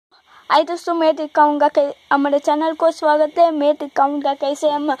आई दोस्तों, मैं दिखाऊंगा कि हमारे चैनल को स्वागत है। मैं दिखाऊंगा कैसे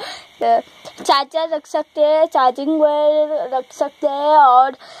हम चार्जर रख सकते हैं, चार्जिंग वायर रख सकते हैं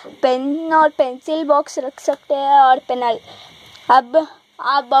और पेन और पेंसिल बॉक्स रख सकते हैं और पेनल। अब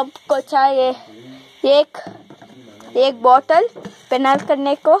आपको चाहिए एक बोतल पेनल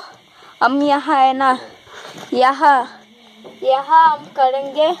करने को। हम यहाँ है ना, यहाँ हम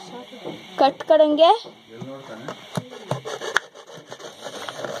करेंगे, कट करेंगे।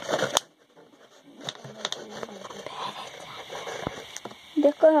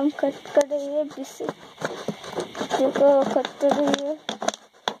 देखो हम कट कर रही है, देखो कट कर रही है।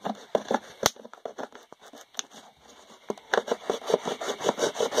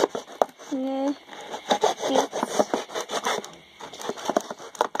 ये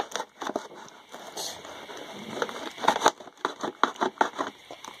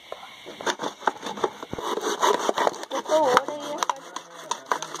देखो हो रही है,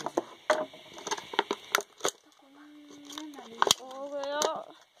 हो गया।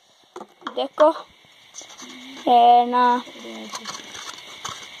 देखो है ना,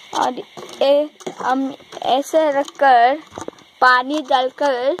 और हम ऐसे रखकर पानी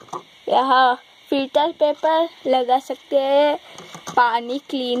डालकर यहाँ फिल्टर पेपर लगा सकते हैं। पानी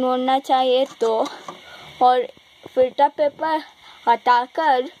क्लीन होना चाहिए तो, और फिल्टर पेपर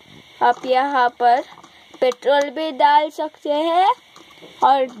हटाकर आप यहाँ पर पेट्रोल भी डाल सकते हैं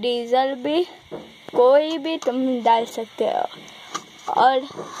और डीजल भी, कोई भी तुम डाल सकते हो। और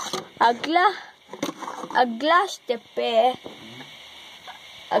अगला स्टेप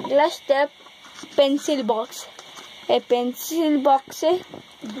पेंसिल बॉक्स। ये पेंसिल बॉक्स से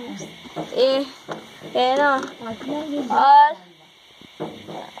ये ना,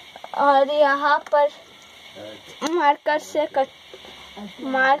 और यहाँ पर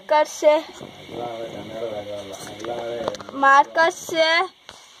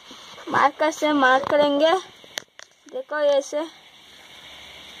मार्कर से मार्क करेंगे। देखो ऐसे,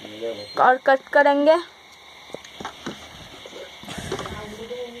 और कट करेंगे।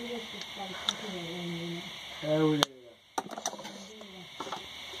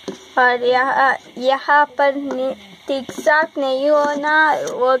 और यहाँ पर ठीक ठाक नहीं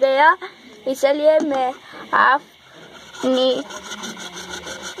हो गया, इसलिए मैं हाफ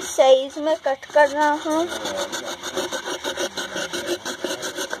साइज में कट कर रहा हूँ।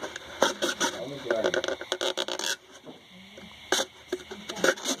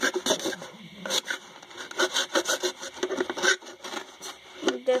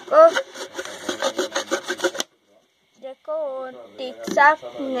 देखो ठीक ठाक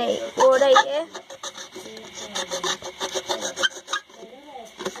नहीं हो रही है।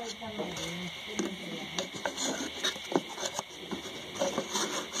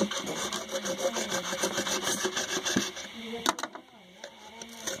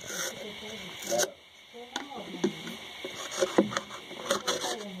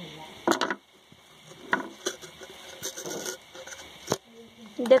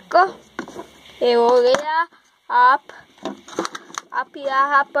 देखो ये हो गया। आप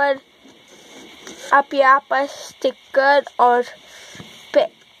यहाँ पर स्टिकर और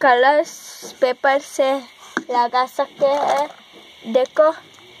कलर्स पेपर से लगा सकते हैं। देखो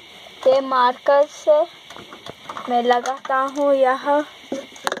ये मार्कर से मैं लगाता हूँ, यहाँ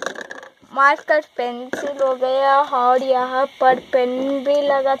मार्कर पेंसिल हो गया और यहाँ पर पेन भी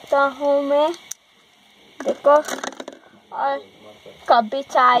लगाता हूँ मैं। देखो, और कभी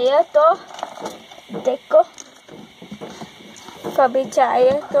चाहिए तो देखो, कभी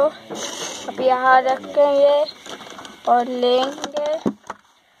चाहिए तो अब यहाँ रखेंगे और लेंगे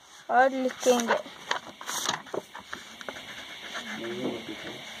और लिखेंगे।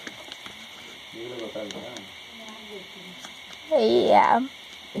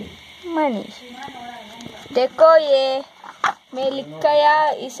 मनी। देखो ये मैं लिख गया,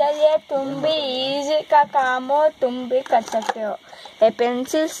 इसलिए तुम भी इजी का काम हो, तुम भी कर सकते हो। ये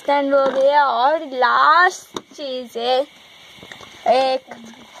पेंसिल स्टैंड हो गया। और लास्ट चीज है एक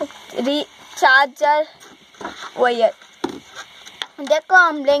चार्जर वायर। देखो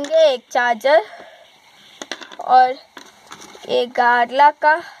हम लेंगे एक चार्जर, और एक गार्ला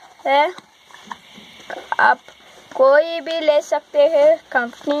का है, आप कोई भी ले सकते हैं,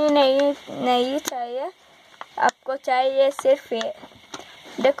 कंपनी नहीं चाहिए, आपको चाहिए सिर्फ ये।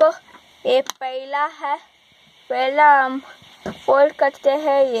 देखो ये पहला हम फोल्ड करते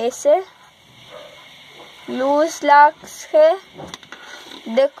हैं, ये से लूज लॉक्स है।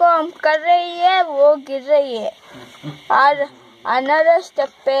 देखो हम कर रही है, वो गिर रही है। और अनदर स्टेप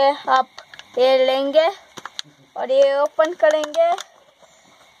पे आप ये लेंगे और ये ओपन करेंगे।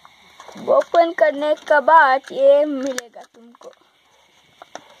 ओपन करने के बाद ये मिलेगा तुमको।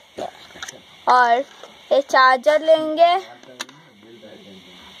 और ये चार्जर लेंगे,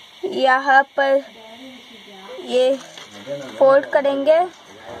 यहाँ पर ये फोल्ड करेंगे,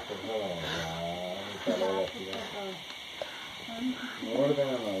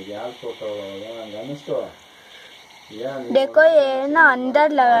 देखो ये ना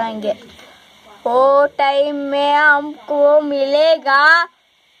अंदर लगाएंगे, वो टाइम में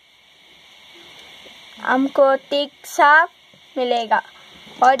हमको ठीक सा मिलेगा।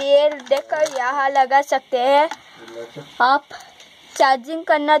 और ये देखो यहाँ लगा सकते हैं। आप चार्जिंग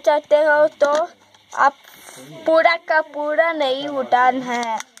करना चाहते हो तो आप पूरा का पूरा नहीं उठाना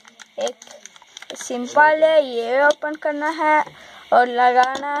है, एक सिंपल है, ये ओपन करना है और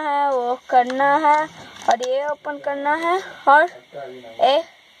लगाना है, वो करना है और ये ओपन करना है और एक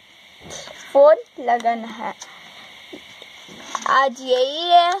फोन लगाना है। आज यही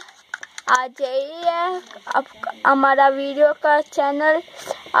है अब हमारा वीडियो का चैनल।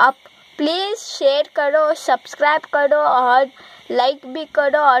 आप प्लीज़ शेयर करो, सब्सक्राइब करो और लाइक भी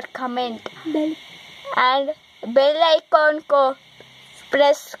करो और कमेंट एंड बेल आइकॉन को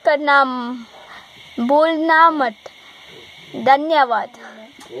प्रेस करना भूलना मत। धन्यवाद।